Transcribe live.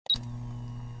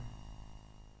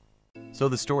So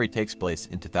the story takes place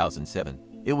in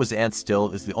 2007. It was and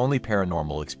still is the only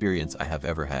paranormal experience I have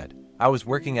ever had. I was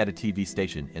working at a TV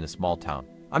station in a small town.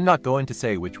 I'm not going to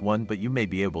say which one, but you may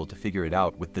be able to figure it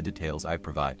out with the details I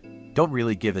provide. Don't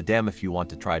really give a damn if you want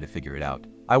to try to figure it out.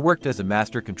 I worked as a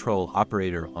master control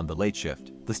operator on the late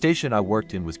shift. The station I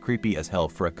worked in was creepy as hell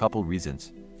for a couple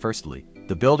reasons. Firstly,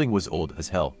 the building was old as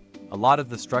hell. A lot of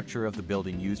the structure of the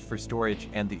building used for storage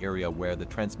and the area where the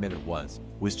transmitter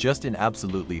was just in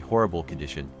absolutely horrible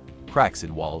condition. Cracks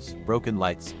in walls, broken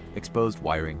lights, exposed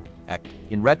wiring.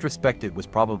 In retrospect, it was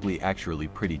probably actually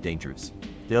pretty dangerous.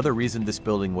 The other reason this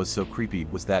building was so creepy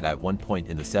was that at one point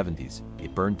in the 70s,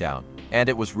 it burned down, and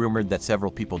it was rumored that several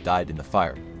people died in the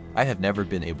fire. I have never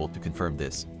been able to confirm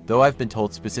this, though I've been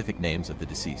told specific names of the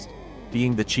deceased,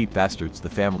 being the cheap bastards the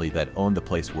family that owned the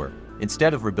place were.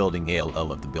 Instead of rebuilding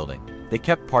ALL of the building, they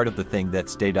kept part of the thing that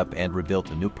stayed up and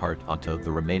rebuilt a new part onto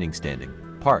the remaining standing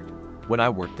part. When I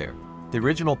worked there, the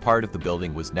original part of the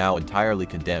building was now entirely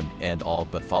condemned and all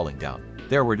but falling down.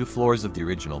 There were 2 floors of the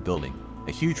original building,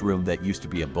 a huge room that used to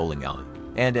be a bowling alley,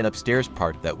 and an upstairs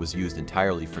part that was used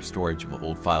entirely for storage of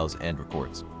old files and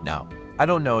records. Now, I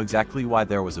don't know exactly why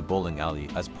there was a bowling alley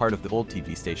as part of the old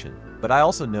TV station, but I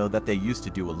also know that they used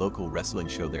to do a local wrestling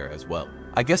show there as well.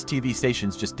 I guess TV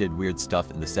stations just did weird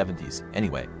stuff in the 70s.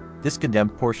 Anyway, this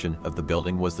condemned portion of the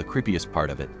building was the creepiest part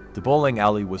of it. The bowling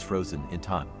alley was frozen in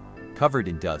time, covered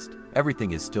in dust.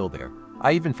 Everything is still there.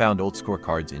 I even found old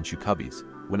scorecards in shoe cubbies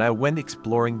when I went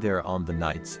exploring there on the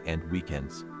nights and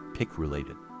weekends. Pick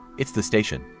related. It's the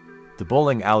station. The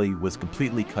bowling alley was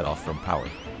completely cut off from power.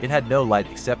 It had no light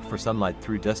except for sunlight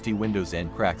through dusty windows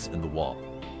and cracks in the wall.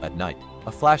 At night,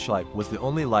 a flashlight was the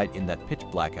only light in that pitch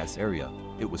black ass area.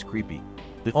 It was creepy.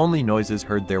 The only noises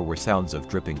heard there were sounds of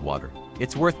dripping water.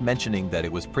 It's worth mentioning that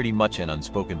it was pretty much an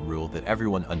unspoken rule that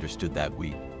everyone understood that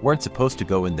we weren't supposed to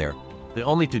go in there. The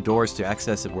only 2 doors to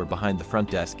access it were behind the front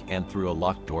desk and through a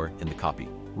locked door in the copy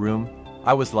room.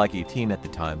 I was like 18 at the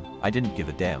time. I didn't give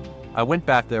a damn. I went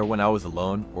back there when I was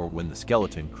alone or when the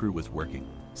skeleton crew was working.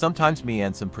 Sometimes me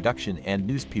and some production and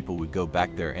news people would go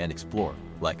back there and explore.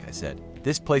 Like I said,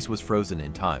 this place was frozen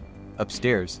in time.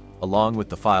 Upstairs, along with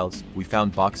the files, we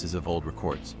found boxes of old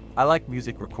records. I like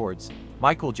music records,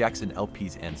 Michael Jackson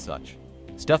LPs and such.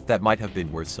 Stuff that might have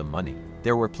been worth some money.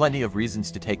 There were plenty of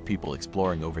reasons to take people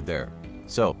exploring over there.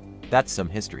 So, that's some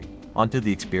history. Onto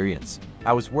the experience.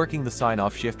 I was working the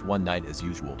sign-off shift one night as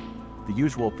usual. The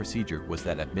usual procedure was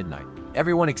that at midnight,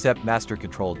 everyone except Master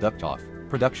Control ducked off,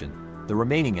 production, the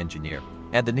remaining engineer,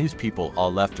 and the news people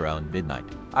all left around midnight.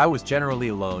 I was generally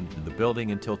alone in the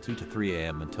building until 2 to 3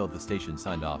 a.m. until the station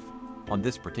signed off. On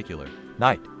this particular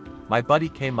night, my buddy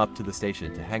came up to the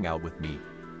station to hang out with me.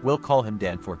 We'll call him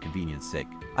Dan for convenience sake.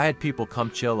 I had people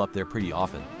come chill up there pretty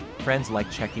often. Friends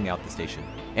like checking out the station,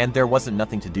 and there wasn't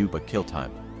nothing to do but kill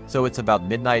time. So it's about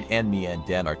midnight and me and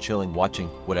Dan are chilling watching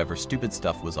whatever stupid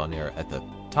stuff was on air at the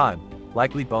time,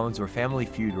 likely Bones or Family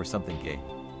Feud or something gay.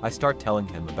 I start telling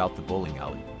him about the bowling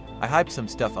alley. I hype some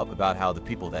stuff up about how the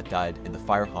people that died in the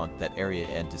fire haunt that area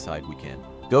and decide we can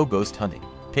go ghost hunting.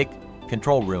 Pick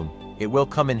control room. It will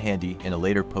come in handy in a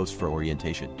later post for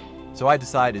orientation. So I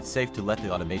decide it's safe to let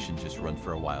the automation just run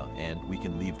for a while and we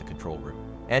can leave the control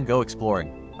room and go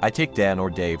exploring. I take Dan or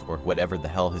Dave or whatever the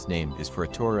hell his name is for a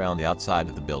tour around the outside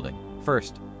of the building.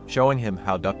 First, showing him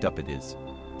how ducked up it is.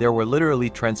 There were literally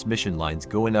transmission lines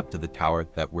going up to the tower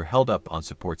that were held up on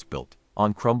supports built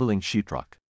on crumbling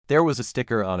sheetrock. There was a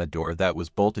sticker on a door that was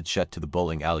bolted shut to the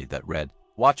bowling alley that read,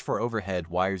 "Watch for overhead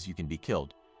wires, you can be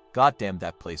killed." Goddamn,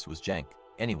 that place was jank.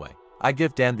 Anyway, I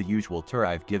give Dan the usual tour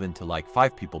I've given to like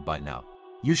 5 people by now.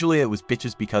 Usually it was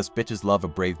bitches because bitches love a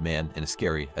brave man in a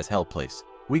scary as hell place.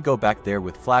 We go back there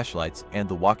with flashlights and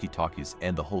the walkie-talkies,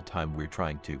 and the whole time we're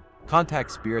trying to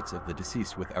contact spirits of the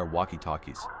deceased with our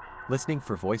walkie-talkies, listening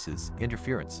for voices,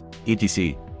 interference,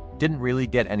 etc. Didn't really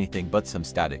get anything but some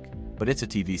static, but it's a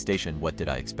TV station, what did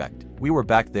I expect? We were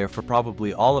back there for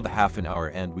probably all of a half an hour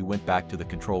and we went back to the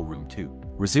control room to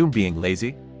resume being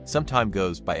lazy. Some time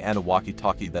goes by and a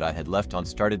walkie-talkie that I had left on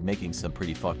started making some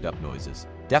pretty fucked up noises.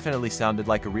 Definitely sounded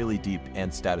like a really deep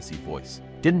and statusy voice.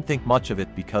 Didn't think much of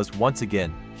it because once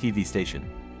again, TV station.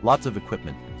 Lots of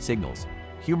equipment, signals.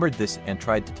 Humored this and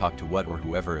tried to talk to what or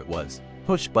whoever it was.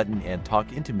 Push button and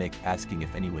talk into mic asking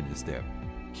if anyone is there.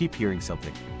 Keep hearing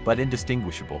something, but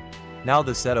indistinguishable. Now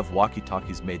the set of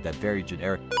walkie-talkies made that very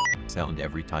generic sound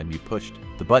every time you pushed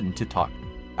the button to talk.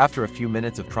 After a few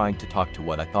minutes of trying to talk to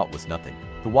what I thought was nothing,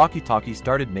 the walkie-talkie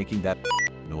started making that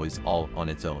noise all on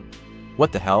its own.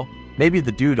 What the hell? Maybe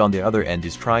the dude on the other end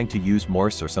is trying to use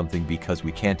Morse or something because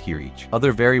we can't hear each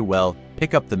other very well.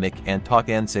 Pick up the mic and talk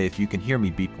and say if you can hear me,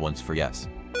 beep once for yes.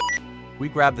 We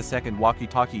grab the second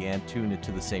walkie-talkie and tune it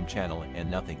to the same channel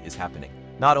and nothing is happening.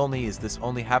 Not only is this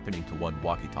only happening to one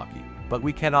walkie-talkie, but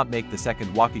we cannot make the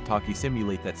second walkie-talkie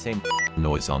simulate that same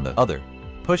noise on the other.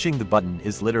 Pushing the button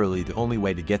is literally the only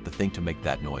way to get the thing to make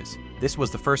that noise. This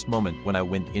was the first moment when I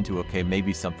went into okay,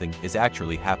 maybe something is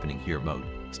actually happening here mode.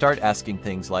 Start asking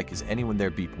things like, is anyone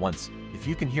there? Beep once. If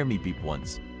you can hear me, beep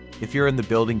once. If you're in the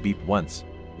building, beep once.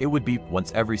 It would beep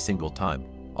once every single time.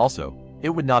 Also, it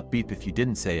would not beep if you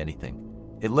didn't say anything.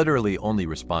 It literally only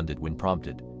responded when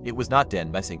prompted. It was not Dan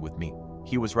messing with me.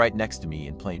 He was right next to me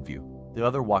in plain view. The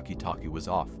other walkie-talkie was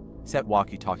off. Set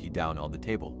walkie-talkie down on the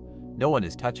table. No one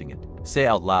is touching it. Say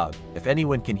out loud, if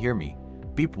anyone can hear me.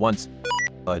 Beep once.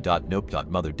 Nope.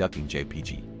 Mother ducking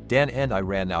JPG. Dan and I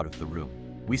ran out of the room.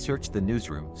 We searched the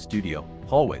newsroom, studio,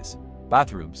 hallways,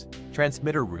 bathrooms,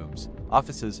 transmitter rooms,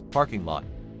 offices, parking lot,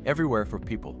 everywhere for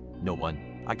people. No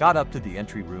one. I got up to the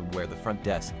entry room where the front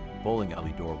desk, bowling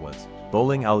alley door was.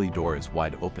 Bowling alley door is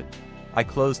wide open. I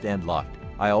closed and locked.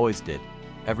 I always did.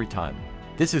 Every time.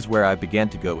 This is where I began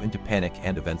to go into panic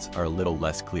and events are a little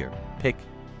less clear. Pick.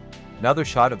 Another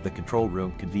shot of the control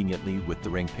room conveniently with the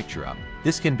ring picture up.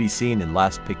 This can be seen in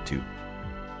last pick 2.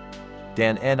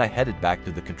 Dan and I headed back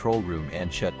to the control room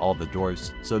and shut all the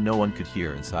doors so no one could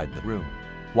hear inside the room.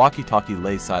 Walkie-talkie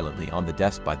lay silently on the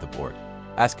desk by the board.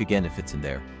 Ask again if it's in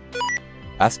there.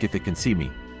 Ask if it can see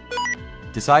me.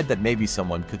 Decide that maybe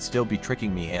someone could still be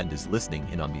tricking me and is listening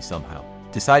in on me somehow.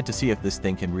 Decide to see if this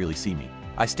thing can really see me.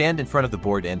 I stand in front of the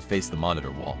board and face the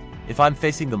monitor wall. If I'm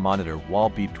facing the monitor wall,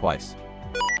 beep twice.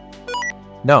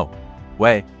 No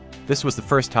way. This was the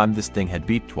first time this thing had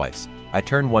beeped twice. I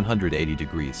turn 180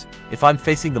 degrees. If I'm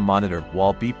facing the monitor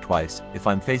wall, beep twice. If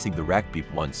I'm facing the rack, beep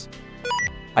once.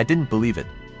 I didn't believe it.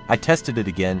 I tested it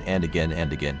again and again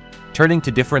and again, turning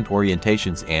to different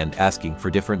orientations and asking for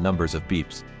different numbers of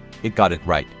beeps. It got it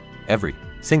right. Every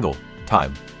single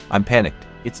time. I'm panicked.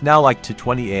 It's now like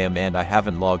 2:20 a.m. and I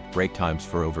haven't logged break times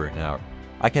for over an hour.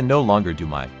 I can no longer do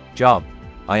my job.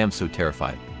 I am so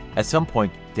terrified. At some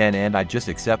point, Dan and I just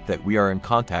accept that we are in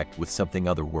contact with something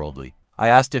otherworldly. I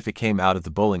asked if it came out of the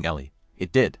bowling alley.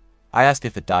 It did. I asked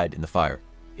if it died in the fire.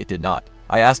 It did not.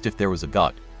 I asked if there was a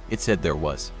god. It said there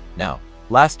was. Now,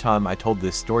 last time I told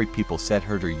this story, people said,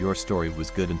 Herder, your story was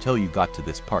good until you got to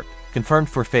this part. Confirmed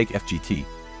for fake FGT.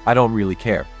 I don't really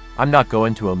care. I'm not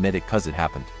going to omit it cause it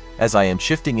happened. As I am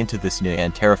shifting into this new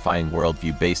and terrifying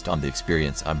worldview based on the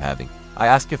experience I'm having. I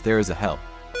ask if there is a hell.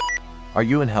 Are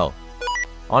you in hell?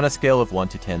 On a scale of 1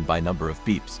 to 10 by number of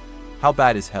beeps. How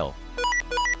bad is hell?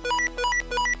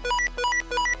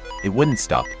 It wouldn't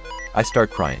stop. I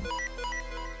start crying.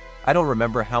 I don't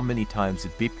remember how many times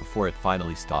it beeped before it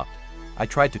finally stopped. I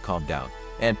tried to calm down,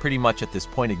 and pretty much at this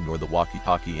point ignore the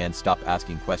walkie-talkie and stop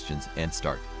asking questions and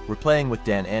start replaying with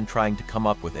Dan and trying to come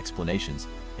up with explanations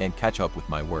and catch up with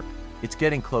my work. It's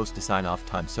getting close to sign-off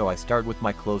time, so I start with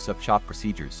my close-up shot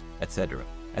procedures, etc.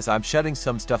 As I'm shutting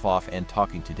some stuff off and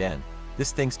talking to Dan,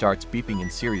 this thing starts beeping in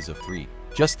series of 3.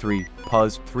 Just 3,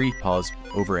 pause, 3, pause,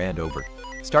 over and over.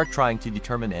 Start trying to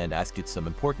determine and ask it some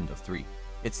important of 3.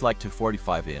 It's like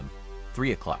 2:45 a.m.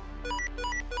 3 o'clock.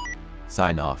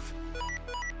 Sign off.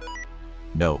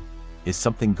 No. Is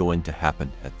something going to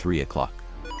happen at 3 o'clock?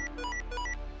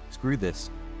 Screw this.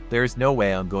 There is no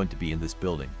way I'm going to be in this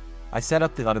building. I set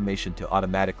up the automation to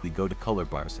automatically go to color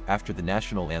bars after the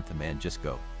national anthem and just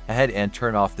go ahead and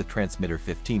turn off the transmitter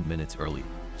 15 minutes early.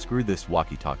 Screw this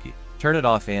walkie-talkie. Turn it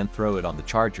off and throw it on the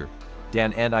charger.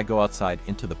 Dan and I go outside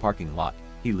into the parking lot.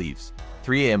 He leaves.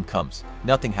 3 a.m. comes.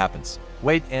 Nothing happens.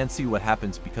 Wait and see what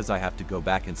happens because I have to go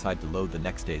back inside to load the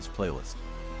next day's playlist.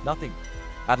 Nothing.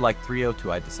 At like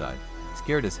 3:02 I decide,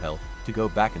 scared as hell, to go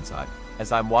back inside.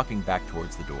 As I'm walking back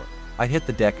towards the door, I hit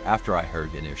the deck after I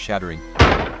heard an ear-shattering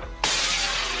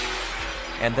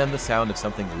and then the sound of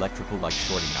something electrical like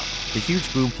shorting out. The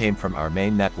huge boom came from our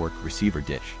main network receiver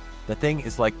dish. The thing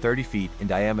is like 30 feet in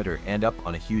diameter and up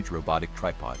on a huge robotic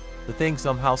tripod. The thing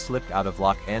somehow slipped out of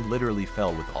lock and literally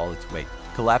fell with all its weight,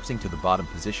 collapsing to the bottom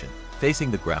position,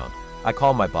 facing the ground. I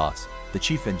call my boss, the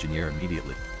chief engineer,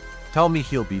 immediately. Tell me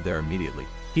he'll be there immediately.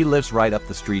 He lives right up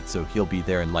the street, so he'll be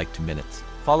there in like 2 minutes.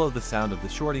 Follow the sound of the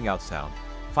shorting out sound.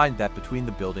 Find that between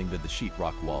the building and the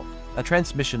sheetrock wall, a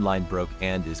transmission line broke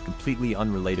and is completely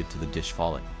unrelated to the dish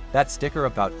falling. That sticker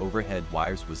about overhead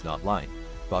wires was not lying.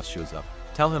 Boss shows up.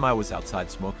 Tell him I was outside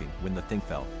smoking when the thing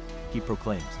fell. He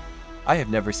proclaims, I have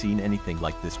never seen anything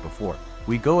like this before.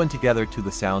 We go in together to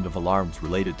the sound of alarms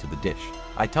related to the dish.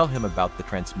 I tell him about the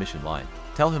transmission line.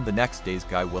 Tell him the next day's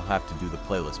guy will have to do the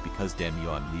playlist because damn you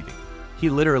I'm leaving. He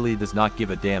literally does not give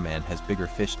a damn and has bigger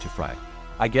fish to fry.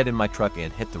 I get in my truck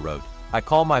and hit the road. I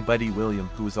call my buddy William,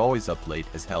 who is always up late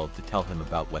as hell, to tell him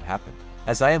about what happened,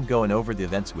 as I am going over the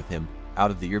events with him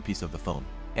out of the earpiece of the phone.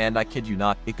 And I kid you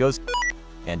not, it goes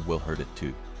and will hurt it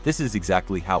too. This is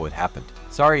exactly how it happened.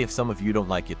 Sorry if some of you don't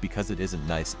like it because it isn't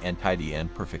nice and tidy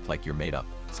and perfect like your made up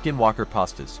Skinwalker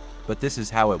pastas, but this is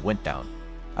how it went down.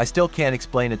 I still can't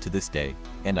explain it to this day,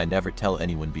 and I never tell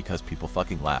anyone because people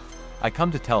fucking laugh. I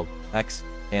come to tell X,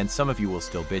 and some of you will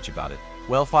still bitch about it.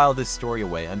 Well, file this story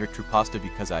away under True Pasta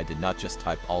because I did not just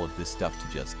type all of this stuff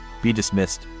to just be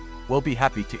dismissed. We'll be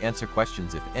happy to answer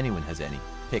questions if anyone has any.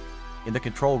 Pick in the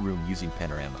control room using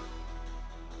Panorama.